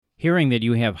Hearing that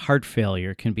you have heart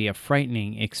failure can be a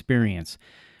frightening experience.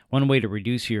 One way to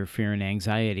reduce your fear and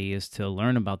anxiety is to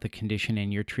learn about the condition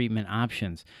and your treatment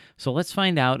options. So let's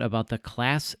find out about the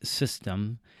class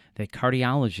system that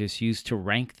cardiologists use to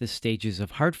rank the stages of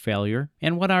heart failure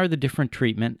and what are the different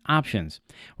treatment options.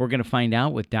 We're going to find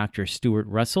out with Dr. Stuart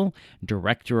Russell,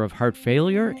 Director of Heart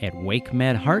Failure at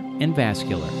WakeMed Heart and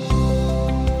Vascular.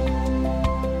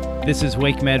 This is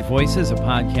WakeMed Voices, a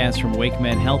podcast from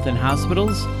WakeMed Health and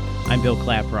Hospitals. I'm Bill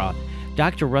Klaproth.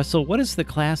 Dr. Russell, what is the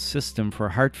class system for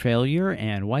heart failure,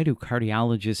 and why do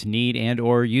cardiologists need and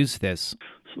or use this?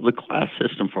 So the class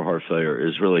system for heart failure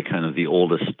is really kind of the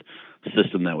oldest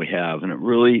system that we have, and it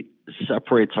really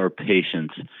separates our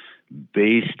patients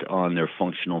based on their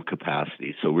functional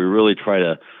capacity. So we really try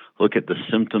to look at the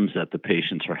symptoms that the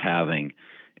patients are having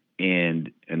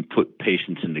and put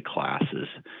patients into classes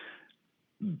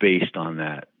based on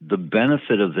that. The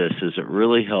benefit of this is it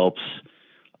really helps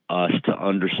us to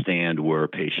understand where a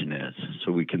patient is.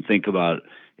 So we can think about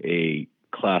a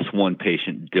class 1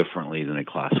 patient differently than a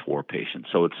class 4 patient.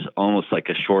 So it's almost like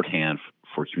a shorthand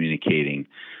for communicating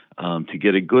to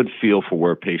get a good feel for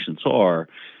where patients are,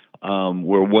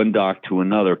 where one doc to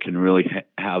another can really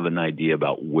have an idea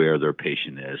about where their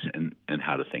patient is and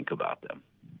how to think about them.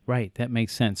 Right, that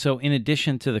makes sense. So in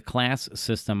addition to the class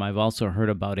system, I've also heard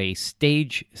about a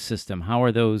stage system. How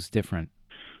are those different?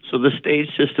 So the stage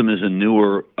system is a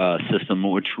newer system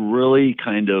which really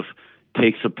kind of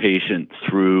takes a patient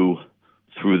through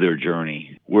their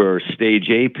journey, where stage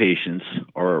A patients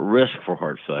are at risk for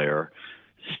heart failure.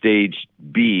 Stage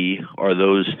B are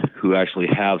those who actually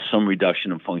have some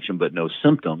reduction in function but no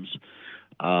symptoms.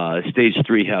 Stage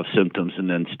 3 have symptoms, and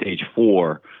then stage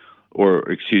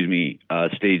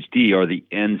D are the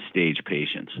end stage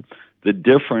patients. The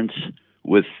difference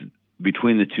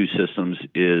between the two systems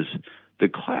is the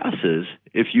classes.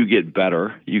 If you get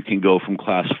better, you can go from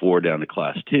class 4 down to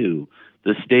class 2.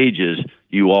 The stages,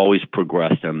 you always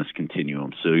progress down this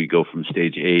continuum. So you go from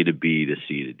stage A to B to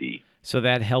C to D. So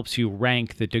that helps you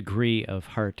rank the degree of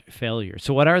heart failure.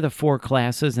 So what are the 4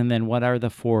 classes, and then what are the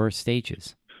 4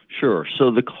 stages? Sure. So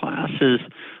the classes,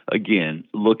 again,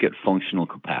 look at functional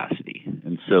capacity.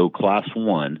 And so class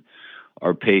 1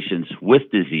 are patients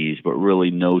with disease but really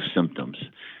no symptoms.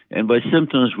 And by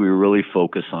symptoms, we really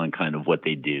focus on kind of what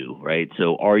they do, right?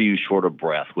 So are you short of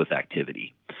breath with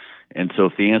activity? And so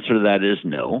if the answer to that is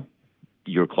no,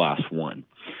 you're class 1.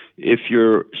 If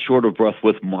you're short of breath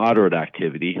with moderate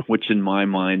activity, which in my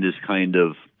mind is kind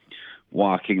of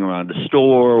walking around a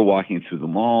store, walking through the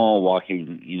mall,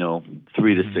 walking,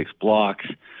 3 to 6 blocks,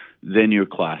 then you're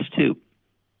class 2.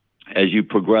 As you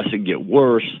progress and get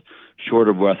worse, short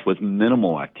of breath with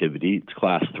minimal activity, it's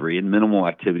class 3. And minimal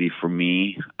activity for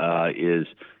me is,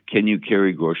 can you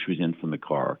carry groceries in from the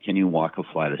car? Can you walk a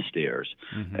flight of stairs?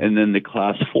 Mm-hmm. And then the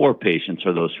class 4 patients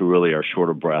are those who really are short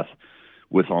of breath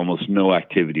with almost no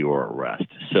activity or a rest.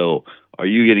 So are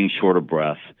you getting short of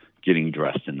breath, getting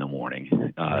dressed in the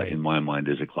morning, Right. in my mind,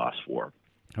 is a class 4.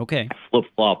 Okay.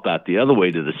 Flip-flop that the other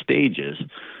way to the stages,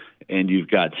 and you've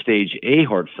got stage A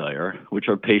heart failure, which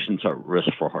are patients at risk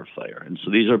for heart failure. And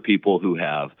so these are people who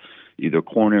have either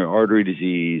coronary artery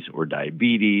disease or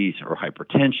diabetes or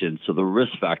hypertension, so the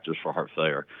risk factors for heart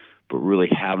failure, but really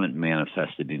haven't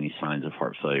manifested any signs of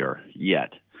heart failure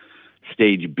yet.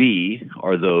 Stage B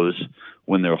are those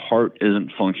when their heart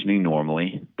isn't functioning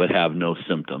normally but have no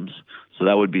symptoms. So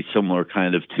that would be similar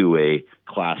kind of to a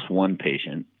class 1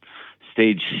 patient.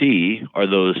 Stage C are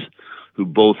those who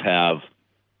both have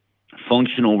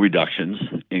functional reductions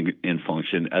in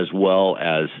function as well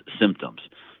as symptoms.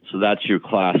 So that's your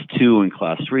class 2 and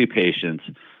class 3 patients.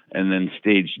 And then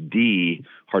stage D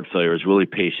heart failure is really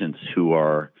patients who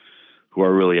are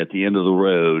really at the end of the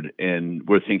road, and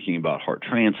we're thinking about heart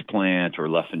transplant or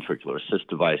left ventricular assist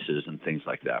devices and things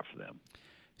like that for them.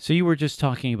 So you were just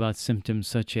talking about symptoms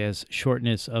such as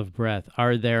shortness of breath.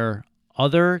 Are there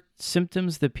other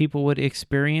symptoms that people would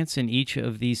experience in each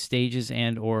of these stages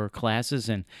and or classes,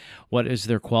 and what is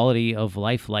their quality of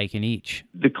life like in each?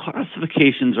 The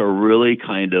classifications are really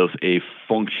kind of a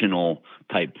functional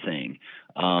type thing.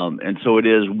 And so it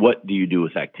is, what do you do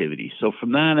with activity? So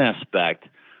from that aspect,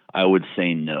 I would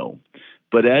say no.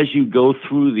 But as you go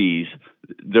through these,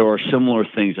 there are similar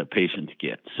things that patients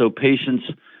get. So patients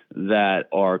that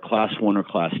are class 1 or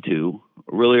class 2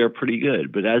 really are pretty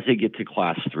good. But as they get to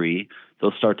class 3,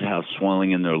 they'll start to have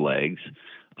swelling in their legs.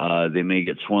 They may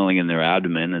get swelling in their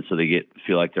abdomen, and so they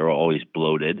feel like they're always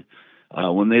bloated.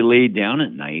 When they lay down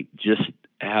at night, just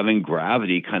having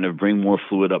gravity kind of bring more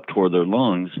fluid up toward their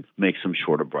lungs makes them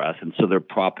short of breath. And so they're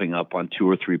propping up on 2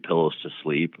 or 3 pillows to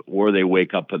sleep, or they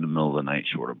wake up in the middle of the night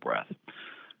short of breath.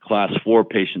 Class 4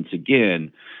 patients,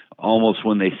 again, almost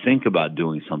when they think about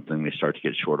doing something, they start to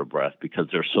get short of breath because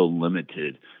they're so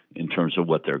limited in terms of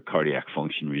what their cardiac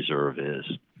function reserve is.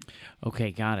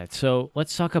 Okay, got it. So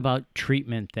let's talk about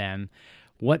treatment then.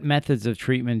 What methods of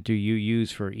treatment do you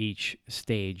use for each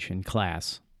stage and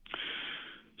class?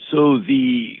 So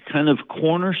the kind of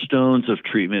cornerstones of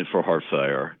treatment for heart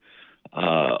failure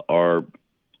are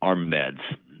meds,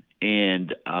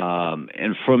 and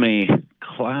from a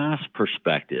class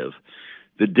perspective,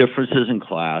 the differences in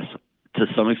class to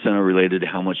some extent are related to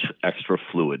how much extra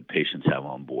fluid patients have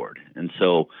on board. And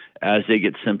so as they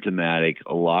get symptomatic,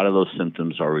 a lot of those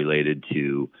symptoms are related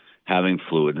to having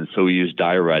fluid. And so we use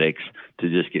diuretics to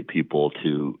just get people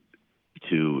to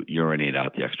urinate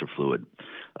out the extra fluid.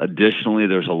 Additionally,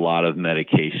 there's a lot of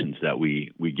medications that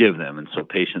we give them. And so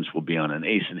patients will be on an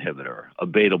ACE inhibitor, a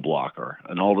beta blocker,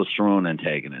 an aldosterone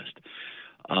antagonist.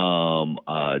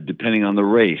 Depending on the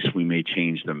race, we may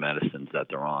change the medicines that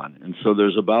they're on. And so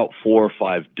there's about 4 or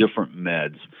 5 different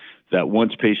meds that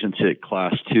once patients hit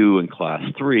class 2 and class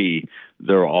 3,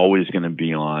 they're always going to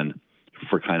be on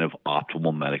for kind of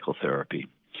optimal medical therapy.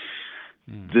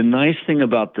 The nice thing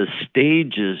about the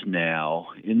stages now,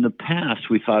 in the past,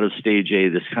 we thought of stage A,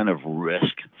 this kind of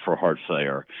risk for heart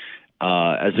failure,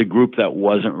 as a group that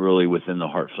wasn't really within the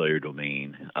heart failure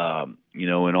domain.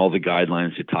 In all the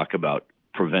guidelines, they talk about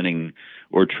preventing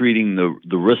or treating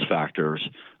the risk factors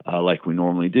like we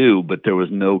normally do, but there was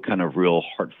no kind of real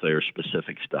heart failure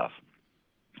specific stuff.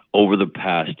 Over the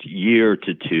past year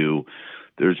to two,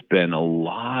 there's been a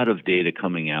lot of data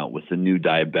coming out with the new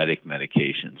diabetic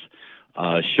medications,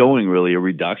 showing really a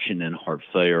reduction in heart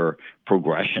failure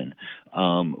progression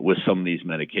with some of these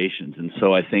medications. And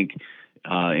so I think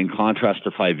in contrast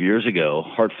to 5 years ago,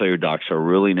 heart failure docs are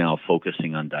really now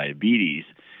focusing on diabetes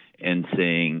and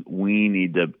saying we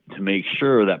need to make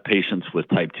sure that patients with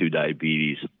type 2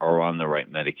 diabetes are on the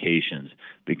right medications,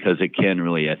 because it can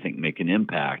really, I think, make an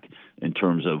impact in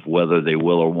terms of whether they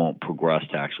will or won't progress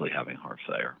to actually having heart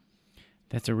failure.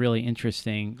 That's a really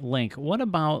interesting link. What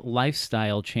about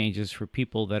lifestyle changes for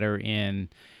people that are in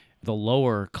the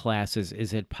lower classes?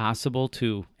 Is it possible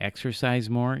to exercise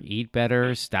more, eat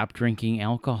better, stop drinking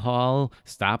alcohol,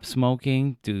 stop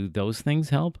smoking? Do those things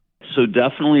help? So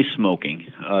definitely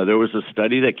smoking. There was a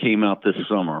study that came out this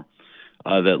summer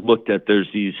that looked at, there's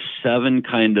these 7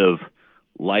 kind of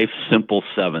life simple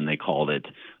 7, they called it,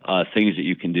 things that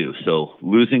you can do. So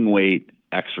losing weight,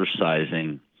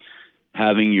 exercising,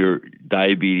 having your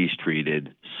diabetes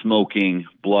treated, smoking,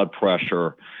 blood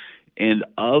pressure. And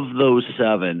of those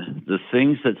 7, the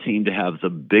things that seemed to have the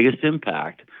biggest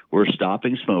impact were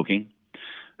stopping smoking,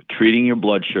 treating your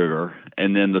blood sugar,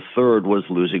 and then the third was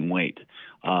losing weight.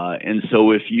 And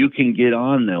so if you can get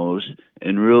on those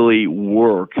and really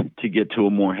work to get to a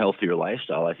more healthier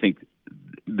lifestyle, I think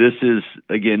this is,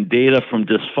 again, data from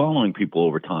just following people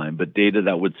over time, but data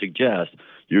that would suggest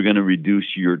you're going to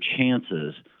reduce your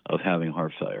chances of having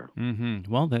heart failure.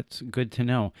 Well, that's good to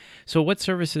know. So what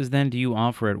services then do you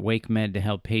offer at WakeMed to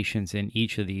help patients in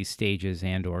each of these stages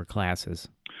and or classes?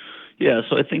 Yeah,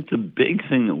 so I think the big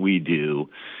thing that we do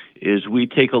is we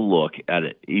take a look at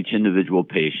each individual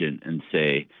patient and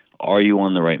say, are you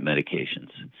on the right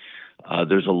medications?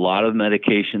 There's a lot of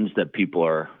medications that people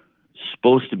are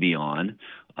supposed to be on.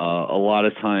 A lot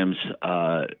of times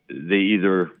they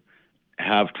either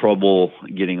have trouble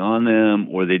getting on them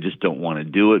or they just don't want to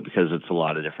do it because it's a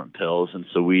lot of different pills. And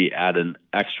so we add an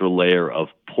extra layer of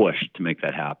push to make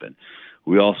that happen.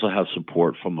 We also have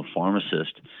support from a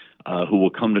pharmacist who will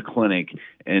come to clinic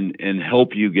and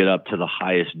help you get up to the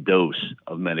highest dose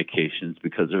of medications,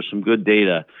 because there's some good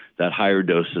data that higher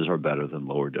doses are better than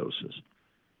lower doses.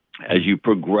 As you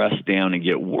progress down and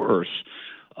get worse,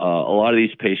 a lot of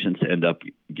these patients end up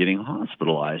getting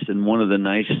hospitalized. And one of the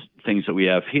nice things that we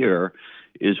have here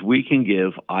is we can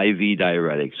give IV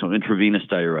diuretics, so intravenous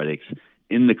diuretics,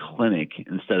 in the clinic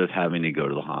instead of having to go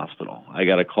to the hospital. I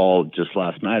got a call just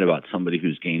last night about somebody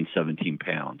who's gained 17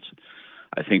 pounds.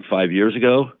 I think 5 years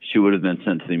ago, she would have been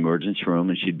sent to the emergency room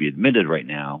and she'd be admitted right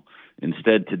now.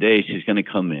 Instead, today, she's going to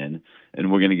come in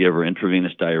and we're going to give her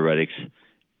intravenous diuretics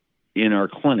in our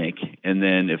clinic. And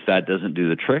then if that doesn't do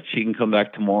the trick, she can come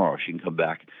back tomorrow. She can come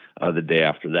back the day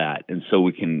after that. And so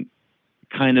we can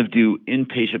kind of do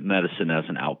inpatient medicine as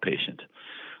an outpatient.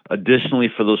 Additionally,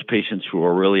 for those patients who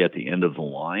are really at the end of the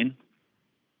line,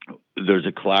 there's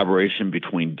a collaboration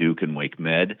between Duke and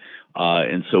WakeMed.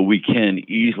 And so we can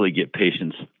easily get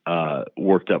patients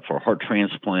worked up for heart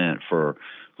transplant, for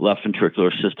left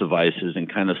ventricular assist devices,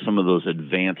 and kind of some of those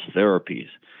advanced therapies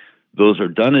those are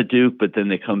done at Duke, but then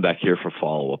they come back here for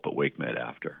follow-up at WakeMed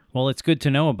after. Well, it's good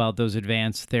to know about those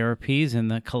advanced therapies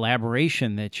and the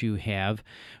collaboration that you have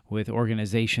with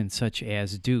organizations such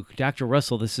as Duke. Dr.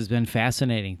 Russell, this has been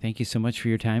fascinating. Thank you so much for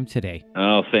your time today.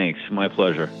 Oh, thanks. My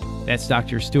pleasure. That's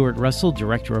Dr. Stuart Russell,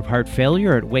 Director of Heart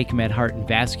Failure at WakeMed Heart and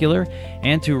Vascular.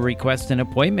 And to request an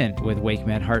appointment with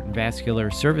WakeMed Heart and Vascular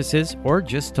Services, or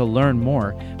just to learn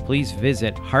more, please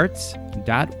visit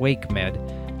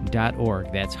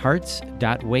hearts.wakemed.org. That's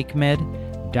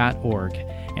hearts.wakemed.org.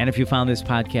 And if you found this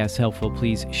podcast helpful,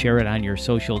 please share it on your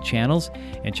social channels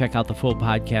and check out the full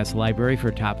podcast library for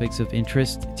topics of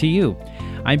interest to you.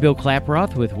 I'm Bill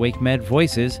Klaproth with WakeMed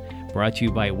Voices, brought to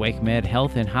you by WakeMed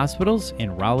Health and Hospitals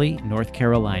in Raleigh, North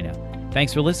Carolina.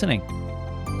 Thanks for listening.